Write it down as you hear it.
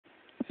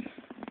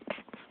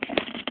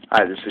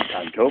Hi, this is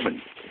Tom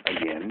Tobin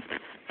again.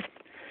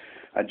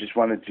 I just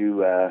wanted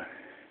to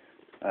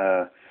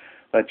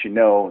let you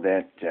know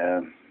that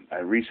I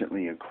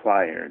recently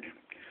acquired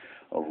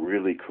a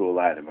really cool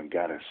item and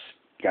got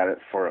it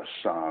for a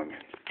song,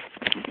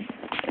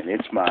 and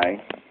it's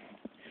my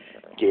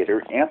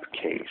Gator amp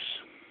case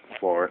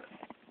for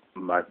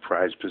my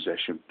prized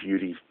possession,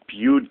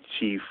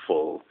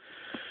 beautiful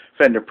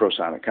Fender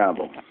ProSonic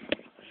combo.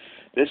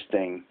 This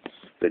thing,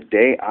 the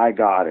day I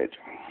got it,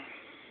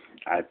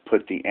 I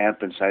put the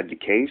amp inside the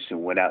case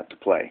and went out to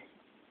play.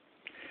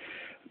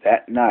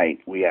 That night,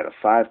 we had a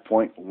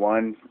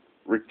 5.1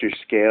 Richter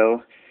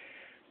scale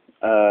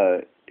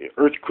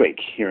earthquake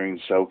here in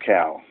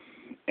SoCal.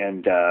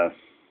 And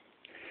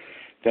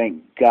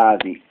thank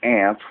God the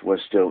amp was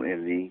still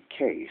in the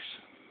case,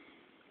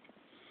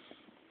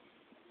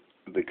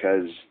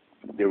 because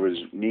there was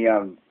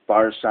neon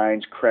bar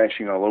signs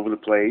crashing all over the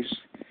place,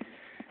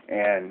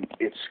 and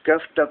it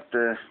scuffed up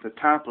the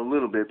top a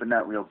little bit, but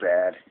not real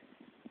bad.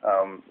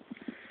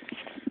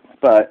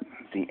 But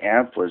the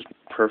amp was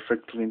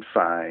perfectly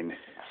fine,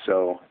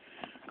 so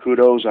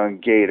kudos on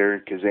Gator,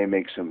 because they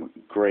make some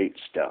great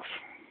stuff.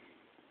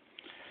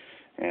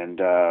 And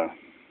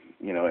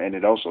you know, and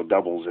it also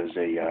doubles as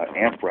a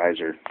amp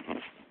riser,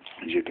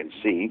 as you can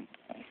see.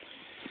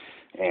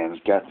 And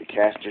it's got the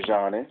casters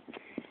on it.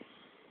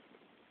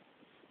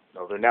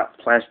 No, they're not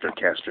plaster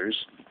casters.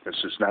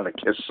 This is not a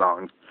Kiss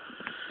song.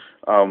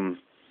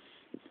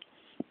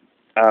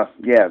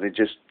 Yeah, they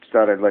just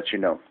thought I'd let you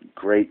know.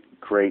 Great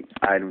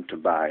item to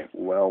buy.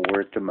 Well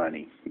worth the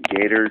money.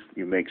 Gator,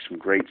 you make some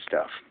great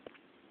stuff.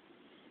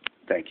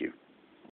 Thank you.